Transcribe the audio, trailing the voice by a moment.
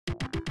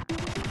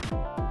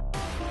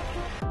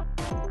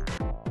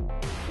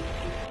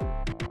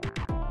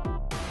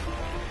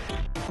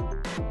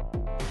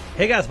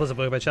Hey guys, what's up?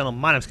 Welcome to my channel.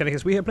 My name's Kenny.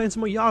 We are playing some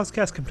more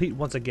Yogscast Complete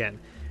once again.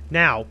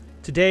 Now,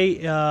 today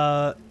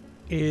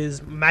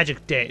is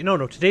Magic Day.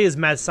 No, today is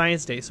Mad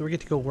Science Day, so we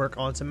get to go work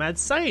on some Mad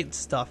Science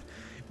stuff,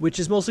 which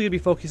is mostly going to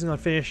be focusing on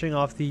finishing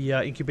off the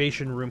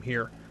incubation room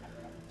here.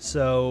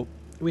 So,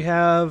 we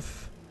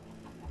have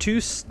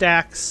 2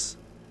 stacks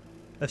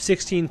of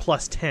 16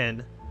 plus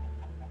 10,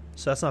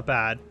 so that's not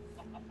bad.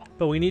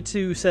 But we need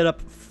to set up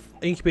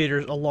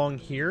incubators along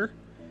here.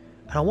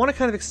 And I want to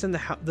kind of extend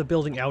the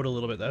building out a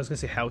little bit. I was going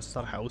to say house, it's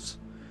not a house.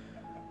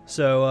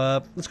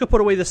 So, let's go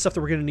put away the stuff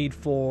that we're going to need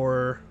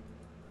for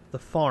the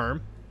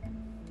farm.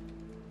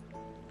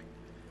 And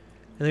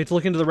then we have to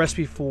look into the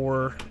recipe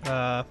for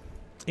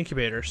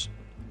incubators.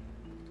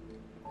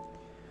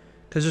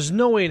 Because there's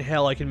no way in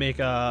hell I can make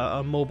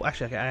a mobile...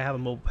 Actually, I have a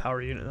mobile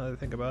power unit now that I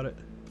think about it.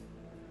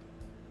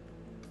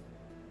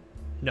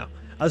 No.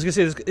 I was going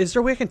to say, is there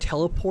a way I can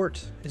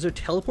teleport? Is there a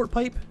teleport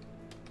pipe?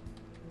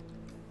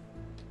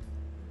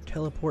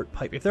 Teleport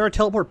pipe. If there are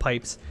teleport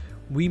pipes,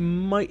 we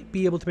might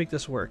be able to make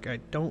this work. I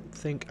don't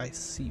think I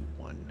see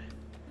one.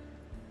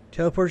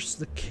 Teleports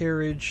the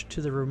carriage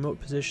to the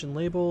remote position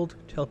labeled.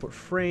 Teleport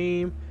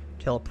frame.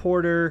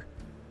 Teleporter.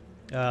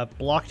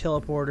 Block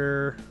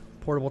teleporter.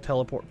 Portable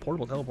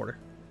teleporter.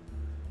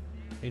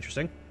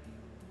 Interesting.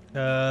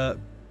 Baba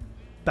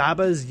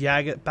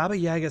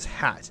Yaga's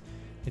hat.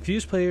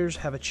 Infused players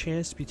have a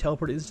chance to be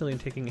teleported instantly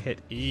and taking a hit.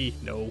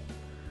 No.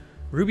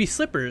 Ruby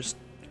slippers.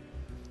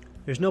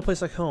 There's no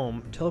place like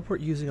home.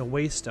 Teleport using a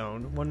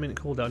waystone. 1 minute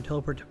cooldown.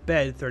 Teleport to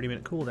bed.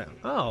 30-minute cooldown.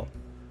 Oh.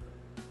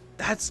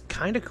 That's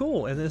kind of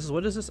cool. And this is,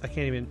 what is this? I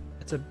can't even...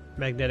 It's a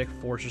magnetic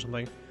force or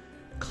something.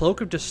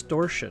 Cloak of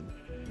distortion.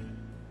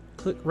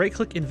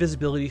 Right-click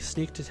invisibility.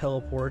 Sneak to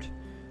teleport.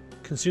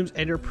 Consumes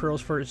ender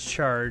pearls for its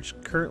charge.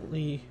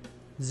 Currently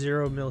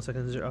 0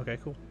 milliseconds. Okay,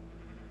 cool.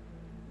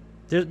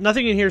 There's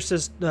nothing in here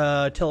says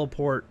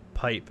teleport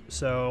pipe.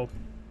 So...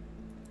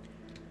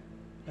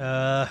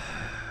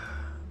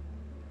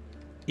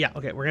 Yeah,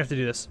 okay, we're gonna have to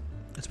do this.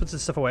 Let's put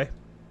this stuff away.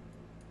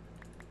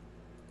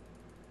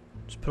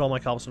 Just put all my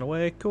cobblestone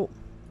away. Cool.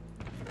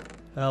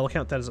 We'll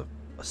count that as a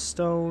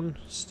stone.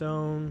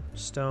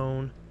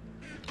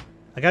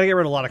 I gotta get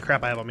rid of a lot of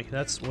crap I have on me.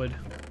 That's wood.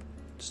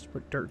 Just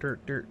put dirt.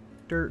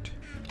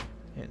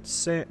 And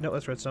sand. No,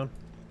 that's redstone.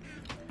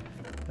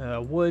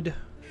 Wood.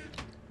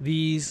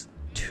 These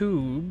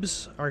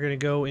tubes are gonna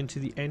go into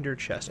the ender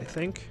chest, I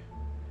think.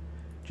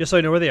 Just so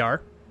I know where they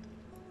are.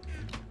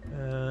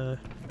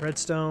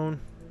 Redstone.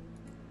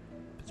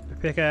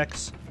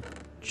 Pickaxe,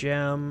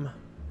 gem.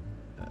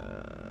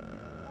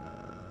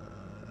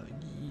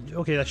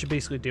 Okay, that should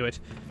basically do it.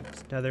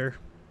 Nether.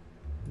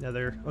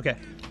 Okay.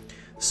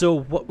 So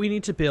what we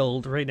need to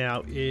build right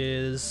now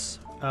is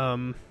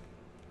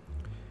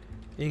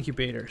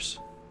incubators.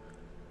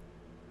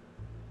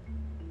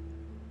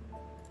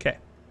 Okay.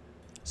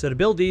 So to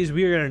build these,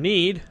 we are gonna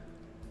need.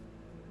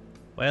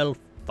 Well,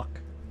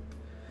 fuck.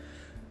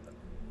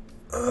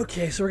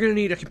 Okay, so we're gonna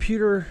need a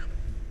computer.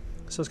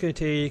 So it's gonna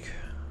take.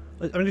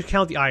 I'm going to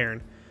count the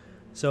iron.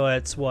 So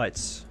that's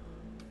what?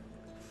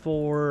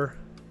 4.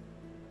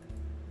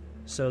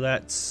 So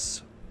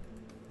that's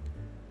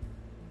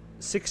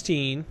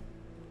 16.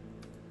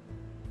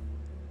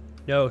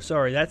 No,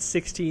 sorry. That's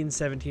 16,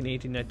 17,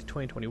 18, 19,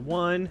 20,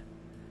 21.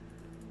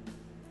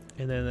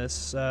 And then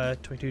that's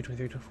 22,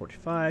 23, 24,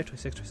 25,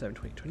 26, 27,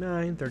 28,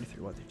 29, 30,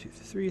 31, 32,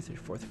 33,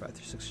 34, 35,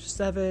 36,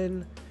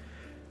 37,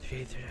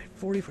 38, 39,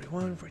 40,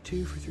 41,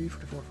 42, 43,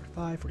 44,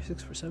 45,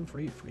 46, 47,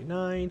 48,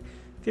 49,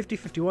 50,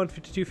 51,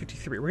 52,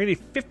 53. We're going to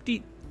need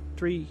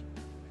 53,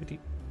 50.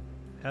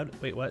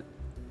 Wait, what?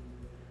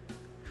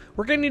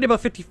 We're going to need about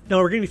 50. No,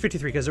 we're going to need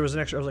 53 because there was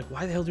an extra. I was like,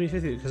 why the hell do we need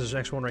 50? Because there's an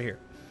extra one right here.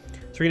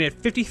 So we're going to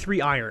need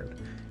 53 iron.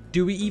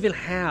 Do we even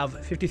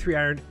have 53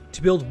 iron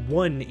to build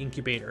one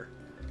incubator?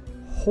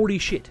 Holy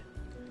shit.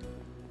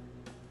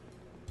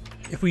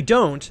 If we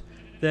don't,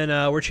 then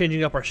we're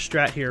changing up our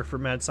strat here for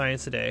Mad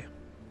Science today.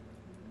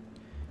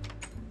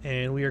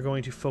 And we are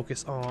going to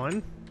focus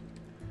on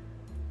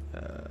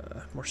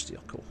more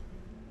steel. Cool.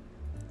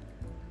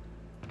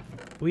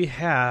 We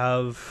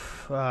have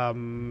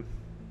apparently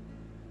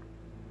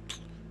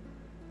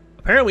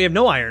we have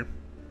no iron.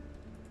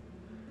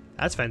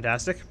 That's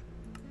fantastic.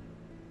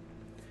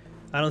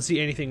 I don't see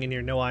anything in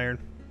here. No iron.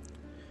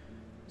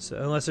 So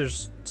unless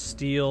there's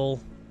steel,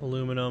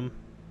 aluminum.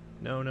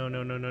 No. No,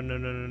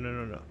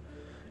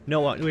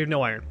 we have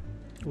no iron.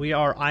 We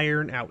are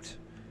iron out.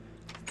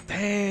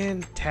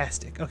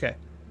 Fantastic. Okay.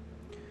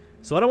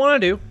 So what I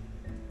want to do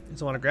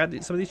is I want to grab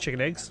some of these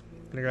chicken eggs.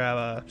 I'm going to grab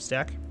a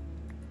stack.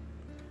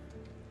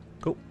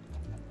 Cool.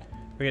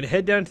 We're going to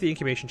head down to the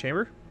incubation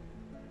chamber.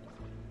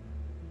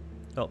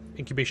 Oh,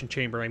 incubation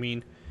chamber, I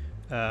mean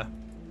the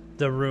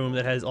room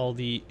that has all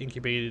the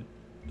incubated,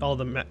 all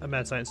the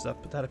mad science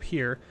stuff. Put that up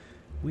here.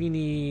 We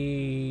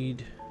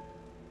need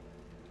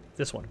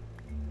this one.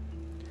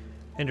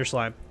 Ender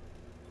slime.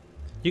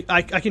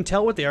 I can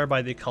tell what they are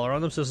by the color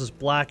on them. So this is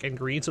black and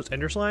green, so it's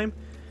ender slime.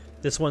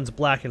 This one's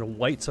black and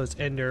white, so it's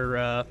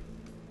ender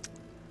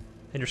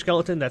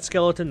skeleton. That's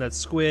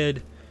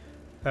squid.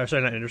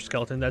 Sorry, not ender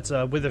skeleton. That's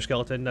wither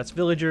skeleton. That's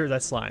villager.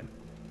 That's slime.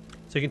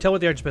 So you can tell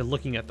what they are just by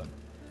looking at them.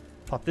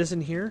 Pop this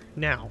in here.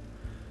 Now,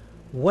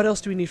 what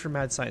else do we need for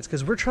mad science?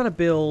 Because we're trying to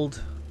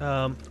build...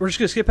 we're just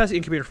going to skip past the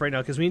incubator for right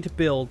now because we need to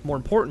build, more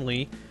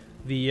importantly,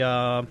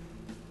 the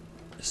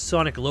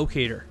sonic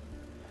locator.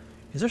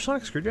 Is there a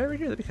sonic screwdriver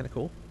here? That'd be kind of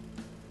cool.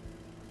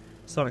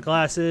 Sonic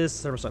glasses,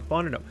 thermosonic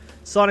bonder, no.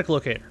 Sonic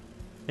locator.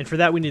 And for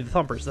that we need the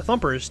thumpers. The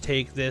thumpers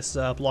take this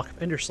block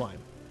of ender slime.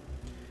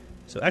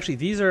 So actually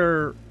these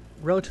are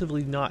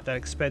relatively not that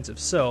expensive.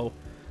 So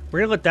we're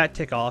going to let that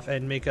tick off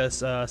and make us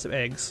some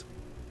eggs.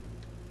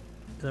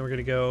 And then we're going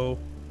to go...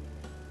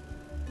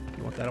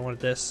 You want that? I want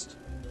this.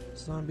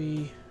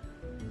 Zombie.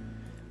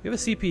 We have a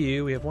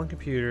CPU. We have one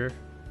computer.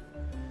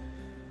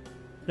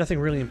 Nothing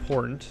really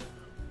important.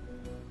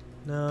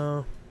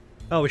 No.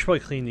 Oh, we should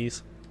probably clean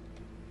these.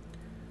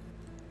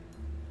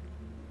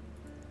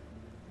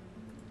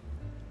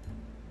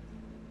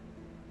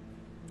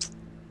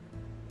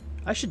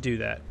 I should do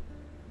that.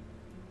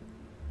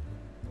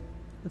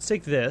 Let's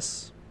take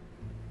this.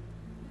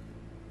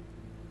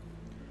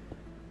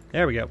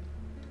 There we go.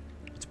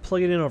 Let's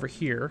plug it in over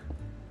here.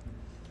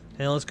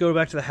 And let's go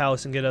back to the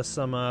house and get us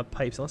some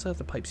pipes. Unless I have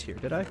the pipes here.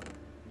 Did I?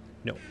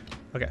 No.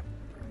 Okay.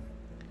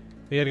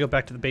 We gotta go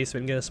back to the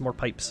basement and get us some more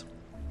pipes.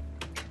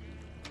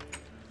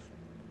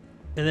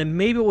 And then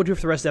maybe what we'll do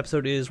for the rest of the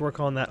episode is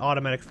work on that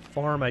automatic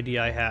farm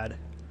idea I had.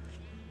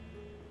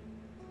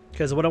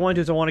 Because what I want to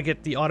do is I want to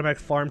get the automatic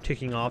farm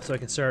ticking off so I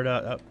can start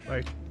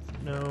right.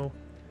 No.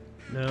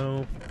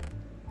 No.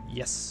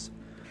 Yes.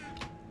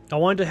 I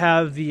wanted to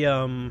have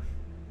the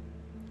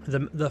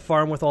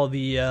farm with all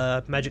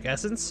the magic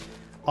essence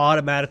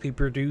automatically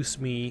produce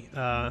me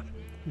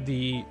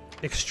the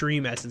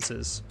extreme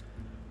essences.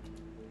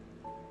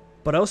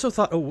 But I also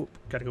thought... Oh,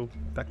 gotta go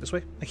back this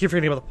way. I keep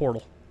forgetting about the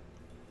portal.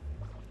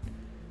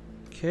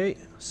 Okay,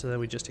 so then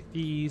we just take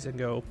these and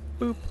go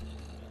boop.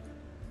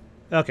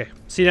 Okay,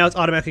 see now it's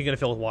automatically going to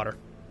fill with water.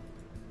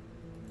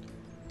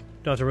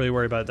 Don't have to really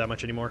worry about it that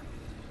much anymore.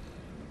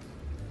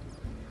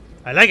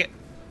 I like it!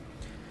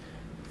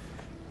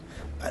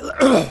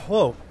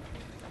 Whoa.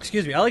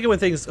 Excuse me, I like it when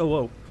things... Oh,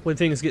 whoa. When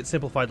things get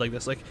simplified like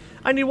this. Like,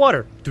 I need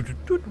water!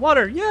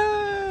 Water!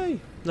 Yay!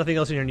 Nothing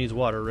else in here needs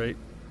water, right?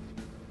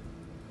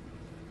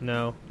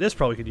 No. This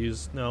probably could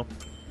use... No.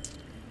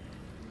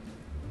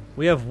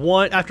 We have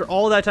one... After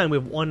all that time, we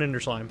have one ender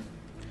slime.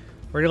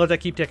 We're going to let that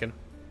keep ticking.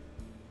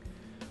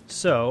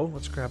 So,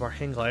 let's grab our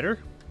hang glider.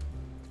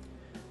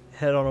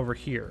 Head on over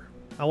here.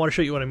 I want to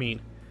show you what I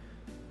mean.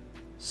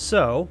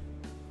 So,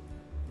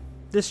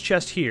 this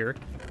chest here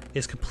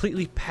is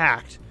completely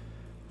packed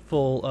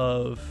full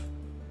of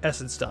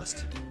essence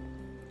dust.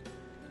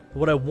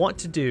 What I want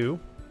to do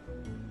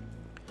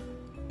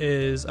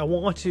is I'm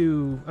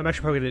actually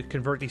probably going to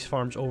convert these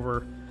farms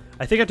over.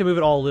 I think I have to move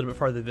it all a little bit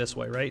farther this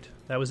way, right?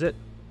 That was it?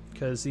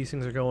 Because these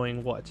things are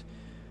going, what?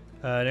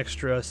 An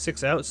extra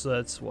 6 out, so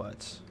that's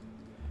what?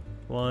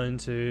 1,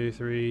 2,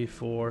 3,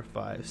 4,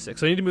 5, 6.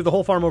 So I need to move the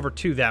whole farm over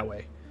to that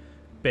way,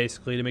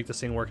 basically, to make this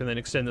thing work, and then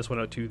extend this one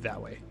out to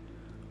that way.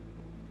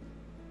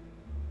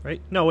 Right?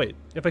 No, wait.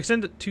 If I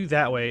extend it to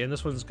that way, and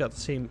this one's got the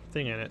same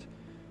thing in it,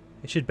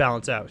 it should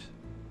balance out.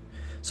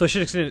 So I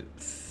should extend it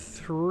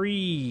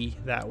 3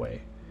 that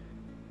way.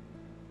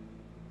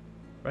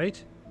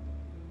 Right?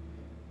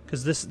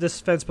 Because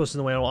this fence post is in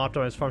the way, I'll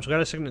optimize farm, so I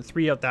gotta extend it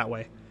 3 out that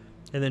way,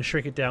 and then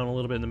shrink it down a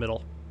little bit in the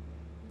middle.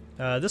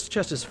 This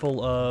chest is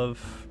full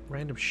of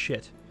random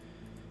shit.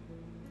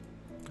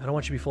 I don't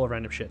want you to be full of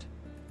random shit.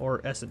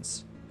 Or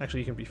essence.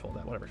 Actually, you can be full of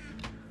that, whatever.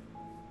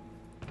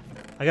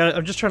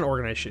 I'm just trying to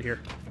organize shit here.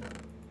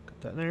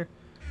 Put that in there.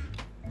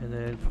 And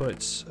then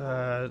put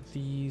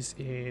these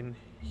in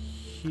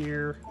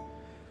here.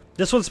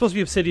 This one's supposed to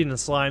be obsidian and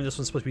slime. This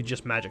one's supposed to be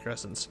just magic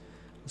essence.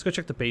 Let's go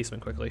check the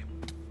basement quickly.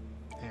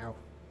 Ow.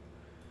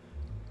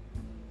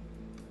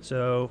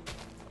 So,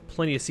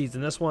 plenty of seeds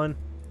in this one.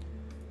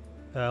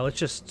 Let's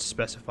just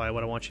specify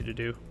what I want you to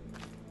do.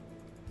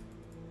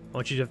 I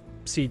want you to have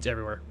seeds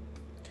everywhere.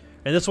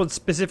 And this one's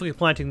specifically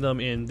planting them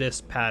in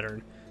this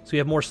pattern. So we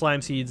have more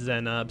slime seeds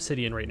than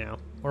obsidian right now.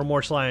 Or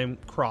more slime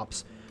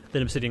crops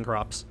than obsidian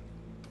crops.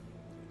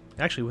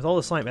 Actually, with all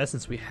the slime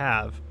essence we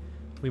have,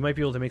 we might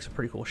be able to make some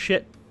pretty cool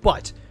shit.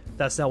 But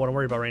that's not what I'm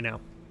worried about right now.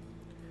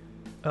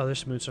 Oh, there's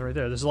some moonstone right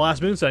there. There's the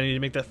last moonstone. I need to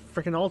make that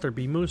freaking altar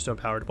be moonstone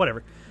powered.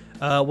 Whatever.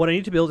 What I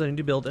need to build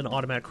an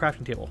automatic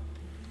crafting table.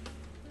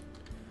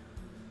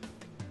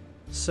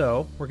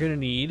 So, we're going to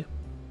need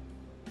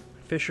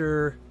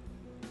Fisher,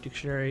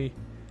 Dictionary,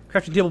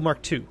 Crafting Table Mark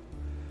II.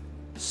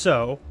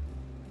 So,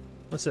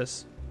 what's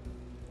this?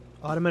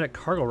 Automatic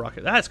Cargo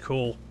Rocket. That's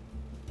cool.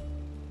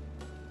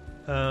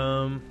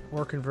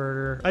 Ore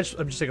Converter. I'm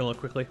just taking a look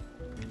quickly.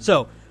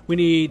 So, we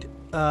need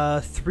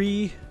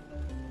 3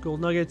 gold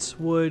nuggets,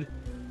 wood.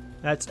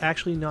 That's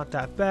actually not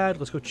that bad.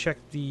 Let's go check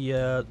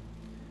the...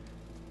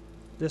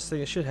 this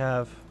thing. It should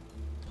have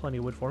plenty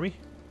of wood for me.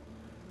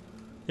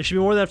 It should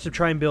be more than enough to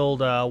try and build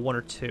 1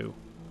 or 2.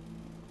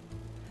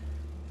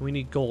 We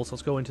need gold, so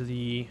let's go into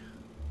the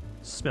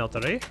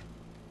smeltery.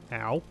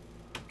 Ow.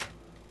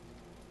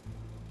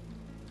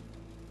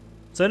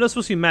 So I know it's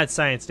supposed to be Mad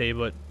Science Day,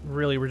 but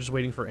really we're just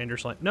waiting for Ender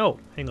Slime. No,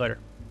 hang glider.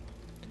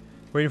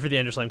 We're waiting for the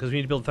Ender Slime because we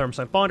need to build a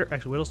thermosonic bonder.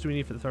 Actually, what else do we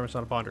need for the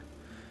thermosonic bonder?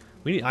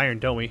 We need iron,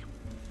 don't we?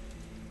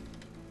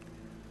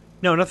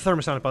 No, not the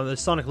thermosonic bonder. The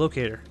sonic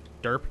locator.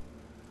 Derp.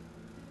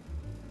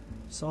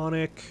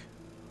 Sonic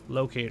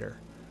locator.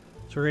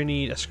 So we're gonna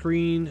need a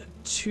screen,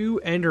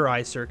 2 Ender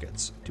Eye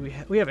circuits. Do we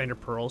have Ender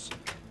Pearls?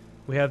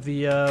 We have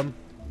the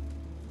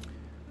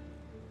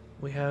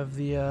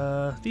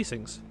these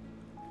things.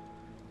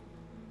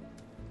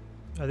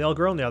 Are they all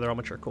grown? Yeah, they're all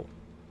mature. Cool.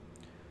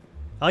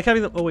 I like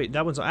having them. Oh wait,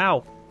 that one's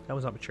ow. That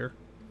one's not mature.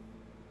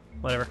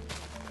 Whatever.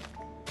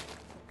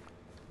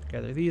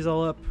 Gather these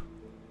all up.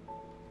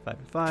 5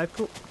 and 5.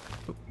 Cool.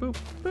 Boop, boop,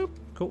 boop.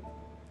 Cool.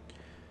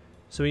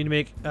 So we need to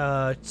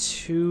make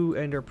 2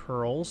 Ender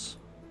Pearls.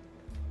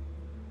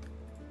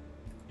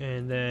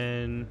 And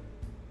then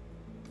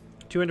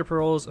 2 Ender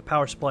Pearls, a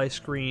power supply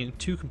screen,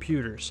 2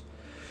 computers.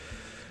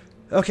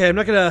 Okay, I'm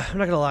not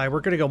gonna lie, we're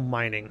gonna go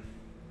mining.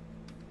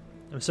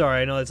 I'm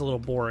sorry, I know that's a little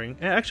boring.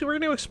 Actually, we're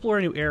gonna explore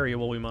a new area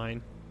while we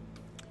mine.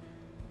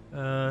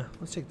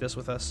 Let's take this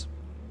with us.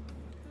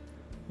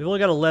 We've only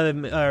got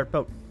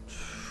about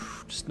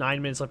just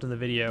 9 minutes left in the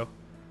video.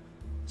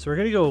 So we're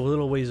gonna go a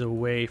little ways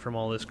away from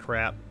all this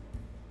crap.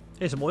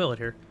 Hey, some oil in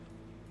here.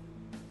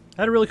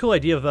 I had a really cool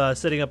idea of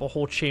setting up a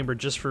whole chamber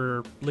just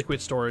for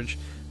liquid storage.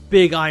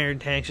 Big iron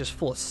tanks just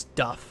full of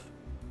stuff.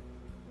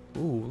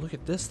 Ooh, look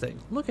at this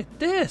thing. Look at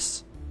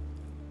this!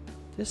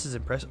 This is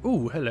impressive.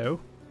 Ooh, hello.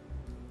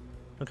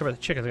 Don't care about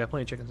the chickens. I got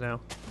plenty of chickens now.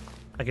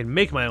 I can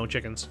make my own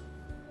chickens.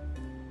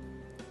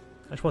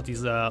 I just want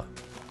these blue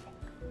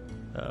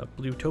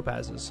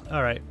topazes.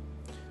 Alright.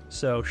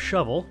 So,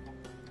 shovel.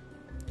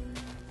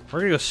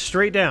 We're gonna go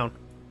straight down.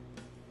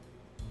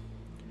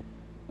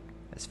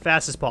 As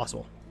fast as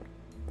possible.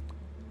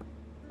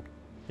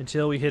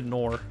 Until we hit an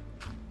ore.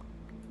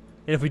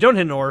 And if we don't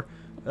hit an ore,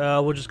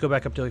 we'll just go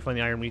back up till we find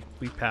the iron we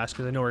passed,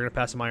 because I know we're gonna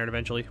pass some iron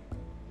eventually.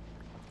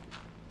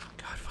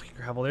 God, fucking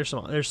gravel. There's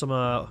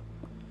some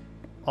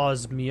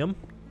osmium.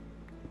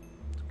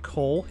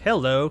 Coal.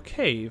 Hello,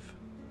 cave.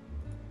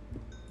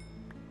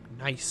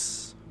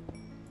 Nice.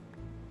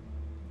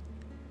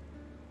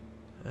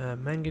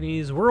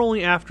 Manganese. We're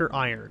only after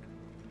iron.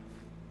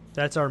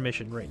 That's our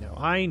mission right now.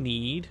 I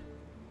need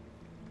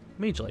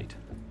mage light.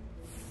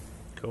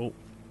 Cool.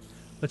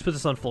 Let's put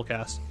this on full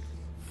cast.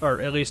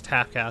 Or at least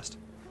half cast.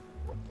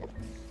 Oh,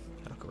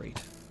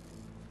 great.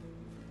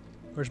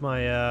 Where's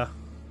my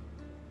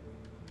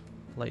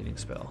lightning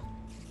spell?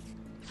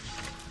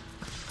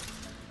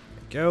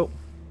 There we go.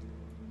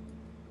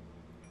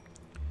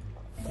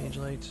 Mage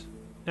light.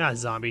 Ah,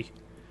 zombie.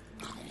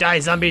 Die,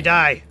 zombie,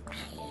 die!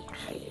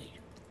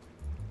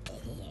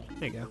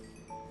 There you go.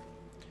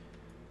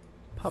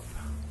 Pop.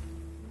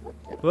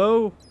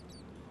 Whoa!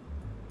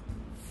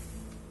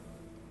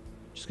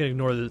 Just gonna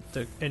ignore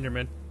the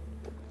Enderman.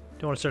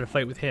 Don't want to start a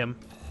fight with him.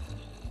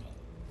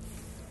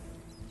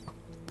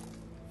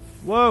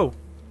 Whoa!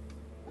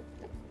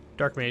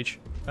 Dark mage.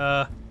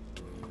 Dark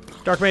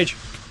mage!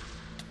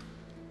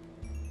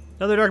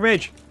 Another dark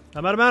mage!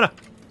 I'm out of mana!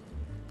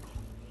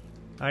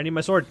 I need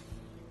my sword.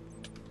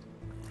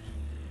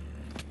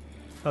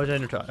 Oh, it's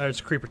Ender Tot. Oh, it's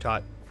a Creeper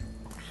Tot.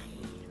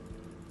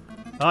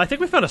 I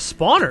think we found a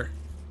spawner.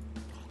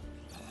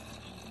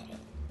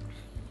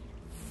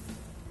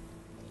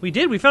 We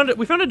did. We found it.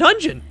 We found a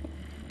dungeon.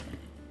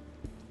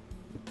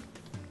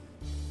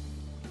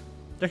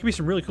 There could be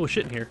some really cool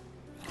shit in here.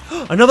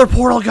 Another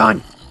portal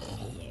gun.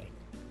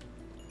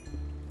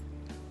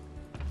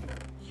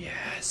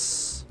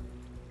 Yes.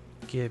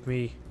 Give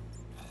me.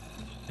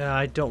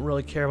 I don't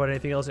really care about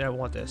anything else. I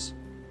want this.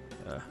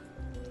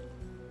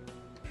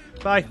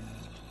 Bye.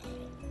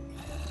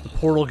 The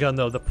portal gun,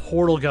 though. The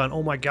portal gun.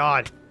 Oh my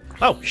god.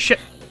 Oh, shit.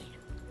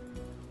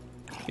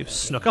 You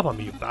snuck up on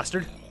me, you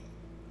bastard.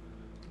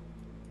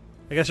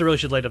 I guess I really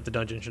should light up the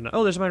dungeon, shouldn't I?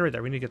 Oh, there's a mine right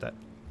there. We need to get that.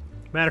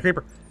 Mana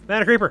creeper.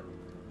 Mana creeper.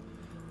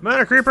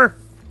 Mana creeper.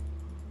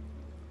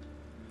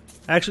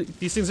 Actually,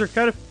 these things are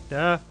kind of...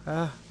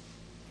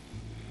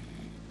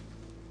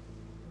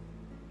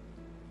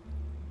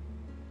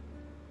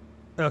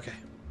 Okay.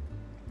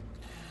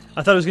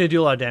 I thought it was going to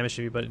do a lot of damage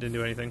to me, but it didn't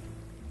do anything.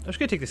 I'm just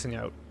going to take this thing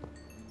out.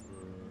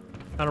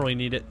 I don't really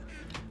need it.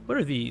 What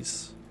are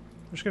these?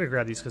 I'm just going to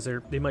grab these because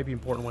they might be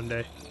important one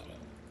day.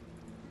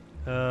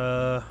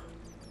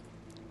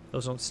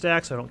 Those don't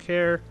stack, so I don't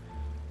care.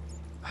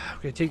 I'm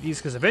going to take these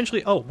because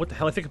eventually... Oh, what the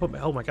hell? I think I put my...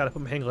 Oh my god, I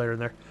put my hang glider in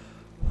there.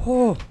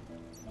 Oh,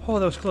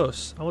 that was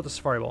close. I want the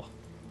safari ball.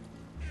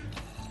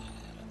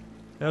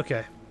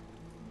 Okay.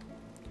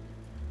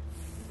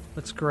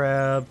 Let's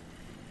grab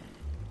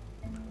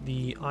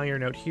the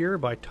iron out here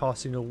by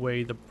tossing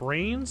away the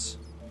brains.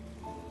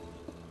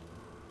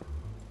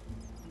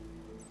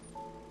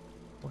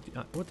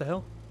 What the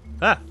hell?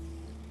 Ah!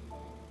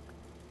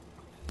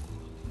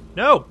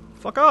 No!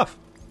 Fuck off!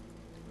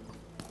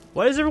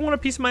 Why does everyone want a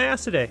piece of my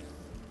ass today?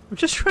 I'm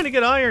just trying to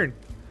get iron!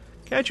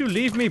 Can't you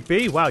leave me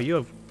be? Wow, you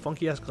have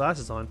funky ass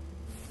glasses on.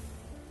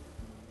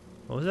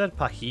 What was that?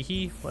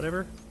 Pahihi?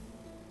 Whatever?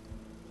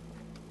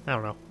 I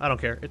don't know. I don't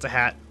care. It's a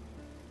hat.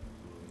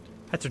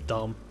 Hats are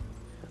dumb.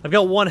 I've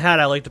got one hat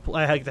I like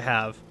to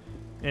have,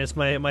 and it's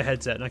my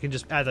headset, and I can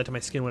just add that to my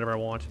skin whenever I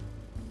want.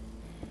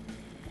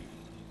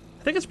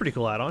 I think it's a pretty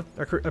cool add-on,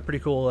 a pretty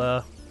cool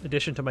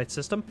addition to my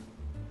system.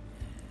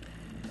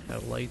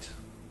 Got a light.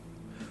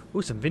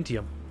 Ooh, some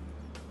Vintium.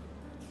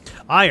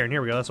 Iron,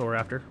 here we go, that's what we're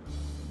after.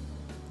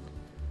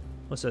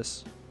 What's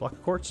this? Block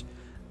of quartz?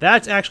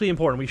 That's actually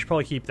important, we should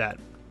probably keep that.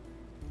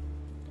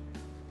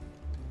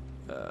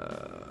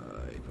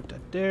 Put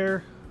that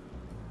there.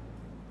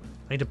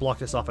 I need to block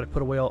this off, I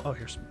put away all... Oh,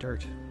 here's some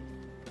dirt.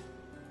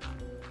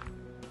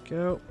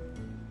 Go.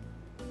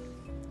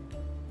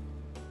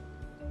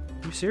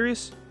 Are you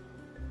serious?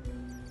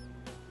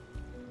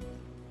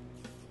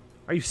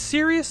 Are you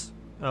serious?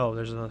 Oh,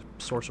 there's another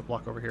source of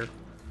block over here.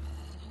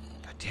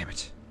 God damn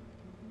it.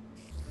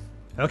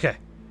 Okay.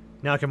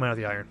 Now I can mine out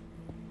the iron.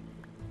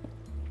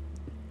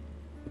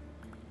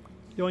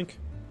 Yoink.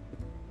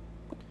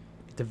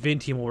 Get the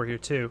Vintium over here,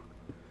 too.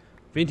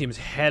 Vintium is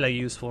hella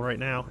useful right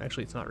now.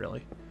 Actually, it's not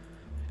really.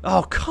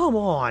 Oh, come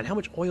on! How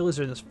much oil is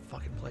there in this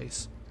fucking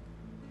place?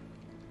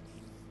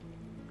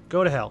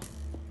 Go to hell.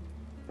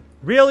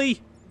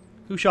 Really?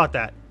 Who shot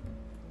that?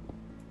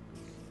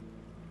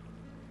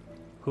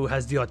 Who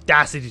has the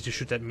audacity to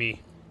shoot at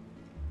me?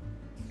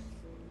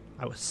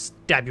 I will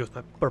stab you with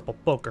my purple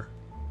poker.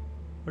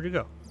 Where'd you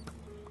go?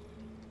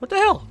 What the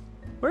hell?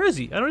 Where is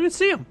he? I don't even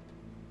see him.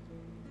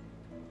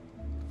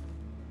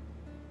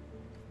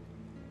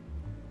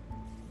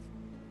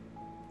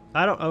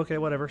 I don't... Okay,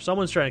 whatever.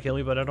 Someone's trying to kill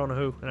me, but I don't know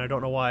who, and I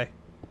don't know why.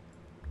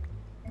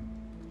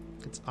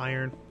 It's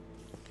iron.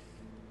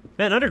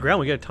 Man, underground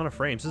we get a ton of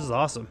frames. This is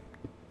awesome.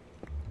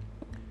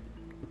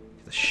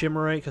 Get the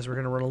shimmerite, because we're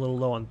going to run a little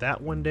low on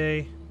that one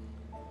day.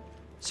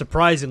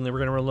 Surprisingly, we're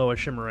going to run low on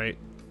shimmerite.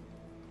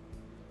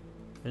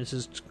 And this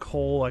is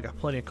coal. I got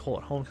plenty of coal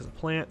at home because of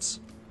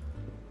plants.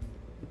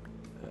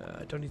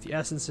 I don't need the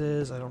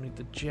essences. I don't need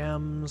the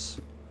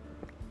gems.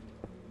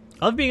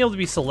 I love being able to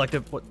be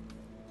selective. What?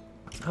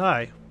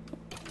 Hi.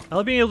 I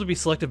love being able to be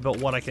selective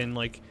about what I can,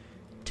 like,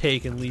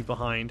 take and leave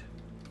behind.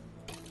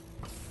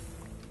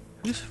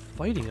 Who's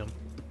fighting him?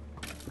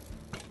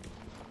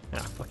 Ah,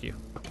 fuck you.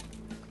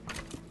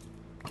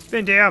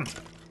 Spin down!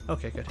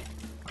 Okay, good.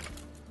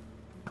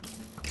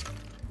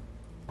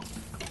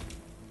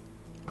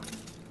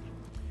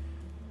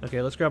 Okay,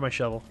 let's grab my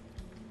shovel.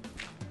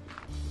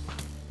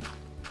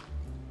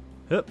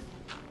 Hup.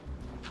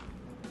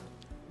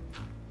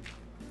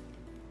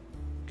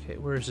 Okay,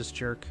 where is this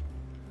jerk?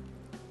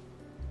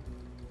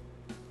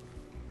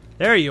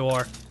 There you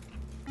are.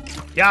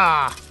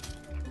 Yeah!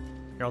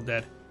 You're all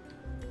dead.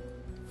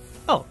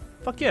 Oh,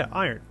 fuck yeah,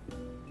 iron.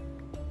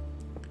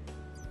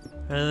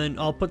 And then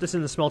I'll put this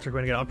in the smelter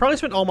when I get out. I probably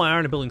spent all my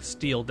iron building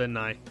steel, didn't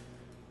I?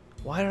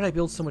 Why did I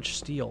build so much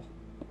steel?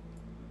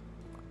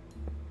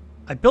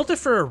 I built it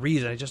for a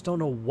reason, I just don't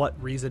know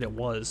what reason it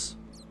was.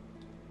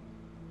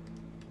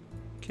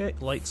 Okay,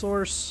 light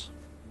source.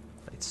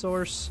 Light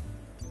source.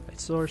 Light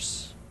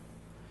source.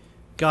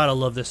 Gotta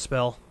love this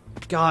spell.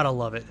 Gotta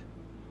love it.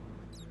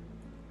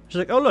 She's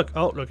like, oh look,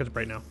 it's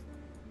bright now.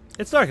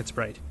 It's dark, it's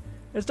bright.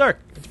 It's dark,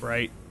 it's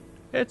bright.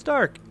 It's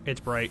dark, it's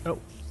bright. Oh,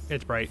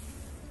 it's bright.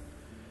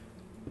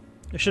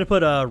 I should have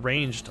put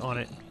ranged on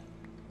it.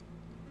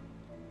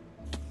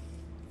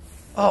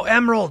 Oh,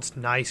 emeralds!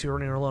 Nice, we're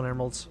running low on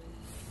emeralds.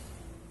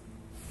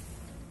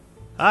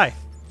 Hi.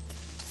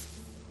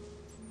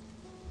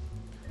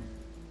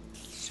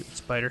 Stupid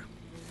spider.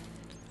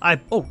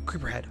 Oh,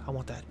 creeper head. I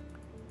want that.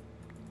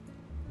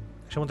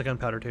 Actually, I want the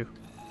gunpowder too.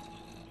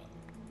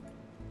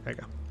 There you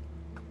go.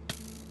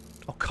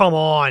 Oh, come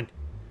on!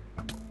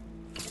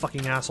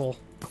 Fucking asshole.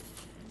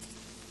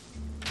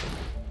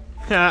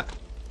 Ha!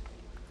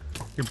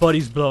 Your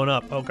buddy's blown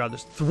up. Oh god,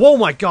 there's... Oh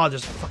my god,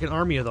 there's a fucking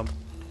army of them.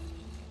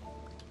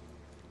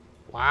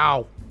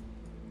 Wow.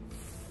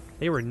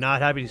 They were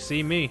not happy to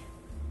see me.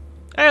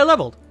 Hey, I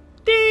leveled!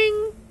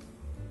 Ding!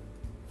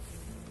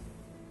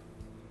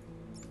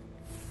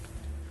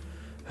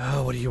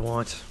 Oh, what do you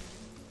want?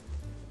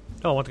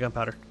 Oh, I want the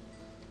gunpowder.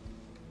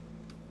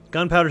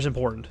 Gunpowder's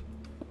important.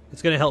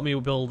 It's gonna help me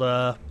build,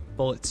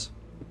 bullets.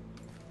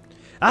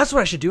 That's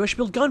what I should do. I should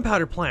build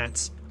gunpowder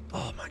plants.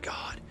 Oh my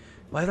god.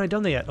 Why haven't I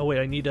done that yet? Oh wait,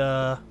 I need,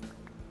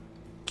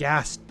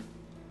 gas.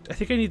 I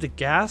think I need the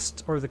gas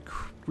or the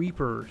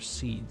creeper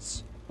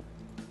seeds.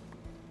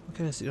 What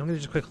can I see? I'm gonna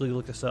just quickly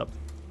look this up.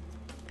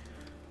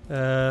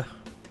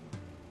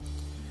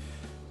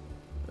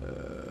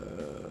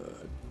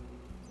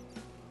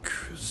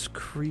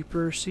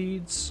 Creeper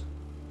seeds?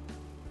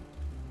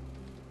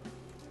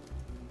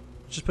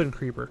 Just put in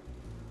creeper.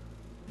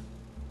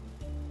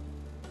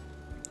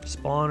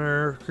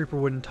 Spawner, creeper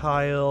wooden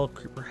tile,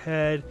 creeper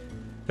head.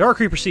 There are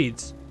creeper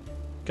seeds.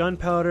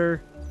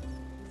 Gunpowder.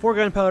 4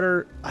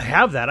 gunpowder. I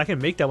have that. I can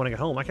make that when I get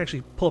home. I can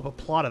actually pull up a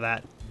plot of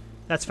that.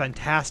 That's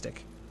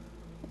fantastic.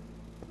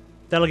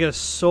 That'll get us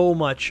so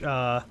much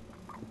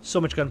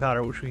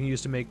gunpowder, which we can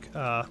use to make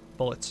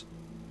bullets.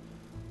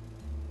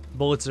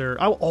 Bullets are...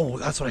 Oh,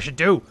 that's what I should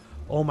do.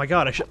 Oh my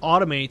god, I should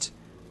automate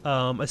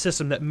a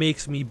system that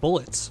makes me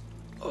bullets.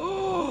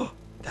 Oh,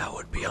 that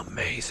would be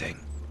amazing. amazing.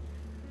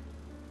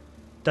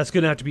 That's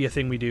gonna have to be a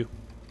thing we do.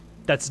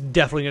 That's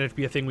definitely gonna have to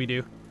be a thing we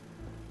do.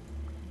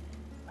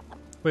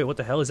 Wait, what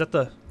the hell? Is that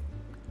the...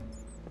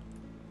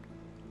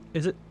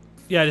 Is it?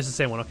 Yeah, it is the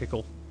same one. Okay,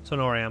 cool. So I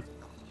know where I am.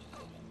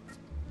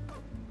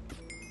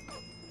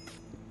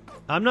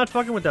 I'm not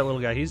fucking with that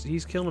little guy.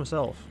 He's killing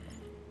himself.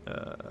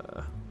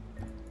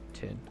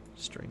 Tin.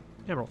 String.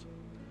 Emerald.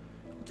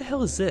 What the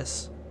hell is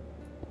this?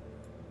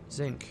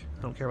 Zinc.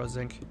 I don't care about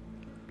zinc.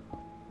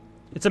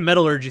 It's a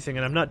metallurgy thing,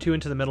 and I'm not too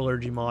into the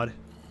metallurgy mod.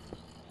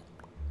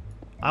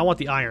 I want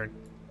the iron.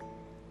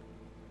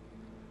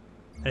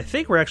 And I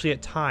think we're actually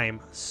at time,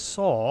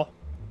 so...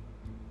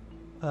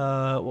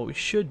 what we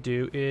should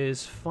do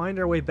is find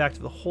our way back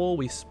to the hole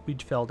we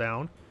fell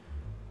down,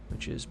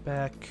 which is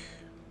back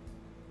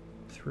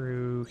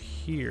through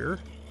here.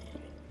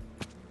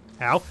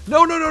 Ow.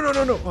 No, no, no, no,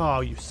 no, no!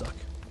 Oh, you suck.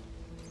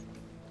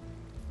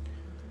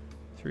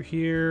 Through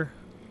here.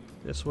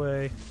 This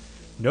way.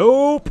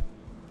 Nope!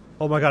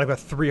 Oh my god, I've got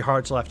 3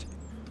 hearts left.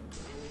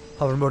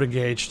 Hover mode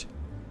engaged.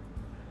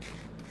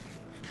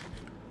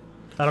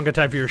 I don't got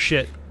time for your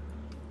shit.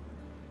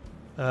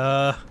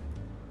 Fight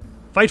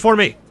for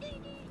me!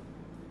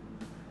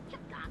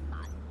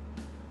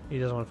 He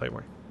doesn't want to fight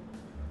more.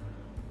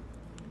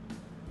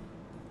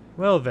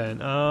 Well then,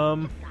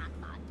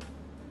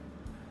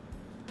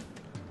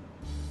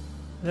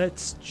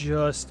 let's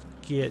just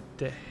get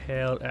the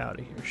hell out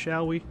of here,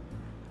 shall we?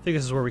 I think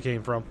this is where we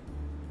came from.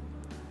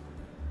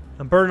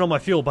 I'm burning all my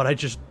fuel, but I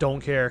just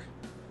don't care.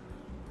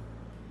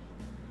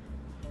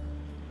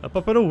 Up,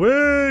 up, and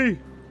away!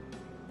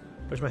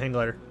 Where's my hang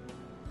glider?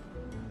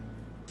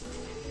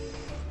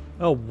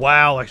 Oh,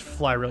 wow, I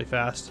fly really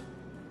fast.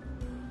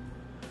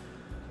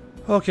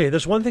 Okay,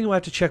 there's one thing I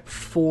have to check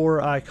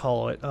before I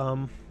call it.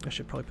 I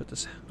should probably put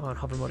this on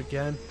hover mode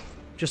again,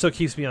 just so it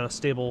keeps me on a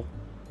stable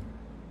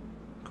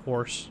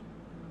course.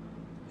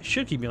 It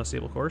should keep me on a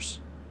stable course.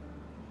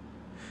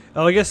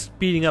 Oh, I guess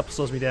speeding up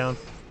slows me down.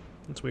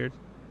 That's weird.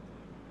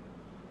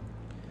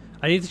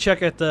 I need to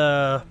check at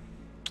the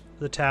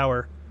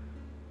tower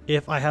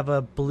if I have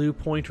a blue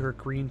point or a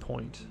green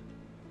point.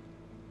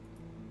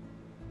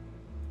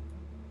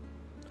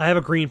 I have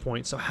a green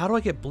point, so how do I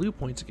get blue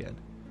points again?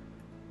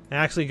 I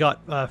actually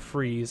got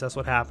freeze. That's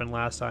what happened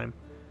last time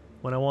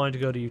when I wanted to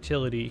go to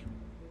utility.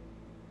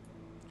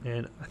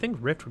 And I think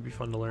Rift would be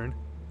fun to learn.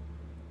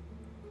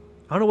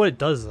 I don't know what it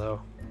does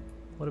though.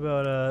 What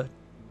about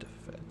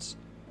defense?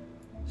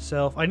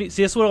 Self. I need.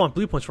 See, that's what I want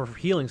blue points for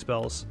healing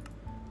spells.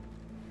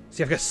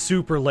 See, I've got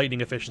super lightning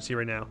efficiency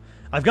right now.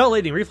 I've got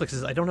lightning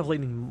reflexes. I don't have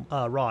lightning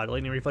rod.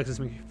 Lightning reflexes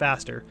make me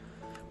faster.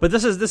 But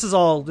this is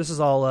all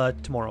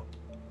tomorrow.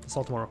 It's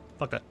all tomorrow.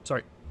 Fuck that.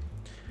 Sorry.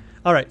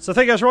 Alright, so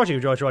thank you guys for watching.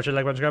 If you enjoyed watching,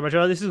 like, subscribe to my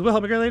channel. This is Will.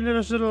 Help me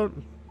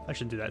greatly. I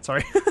shouldn't do that.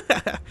 Sorry.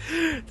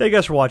 Thank you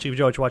guys for watching. If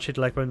you enjoyed watching, hit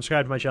the like button,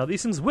 subscribe to my channel.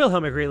 These things will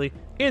help me greatly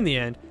in the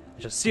end.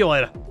 I shall see you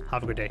later.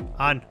 Have a good day.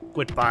 And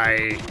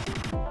goodbye.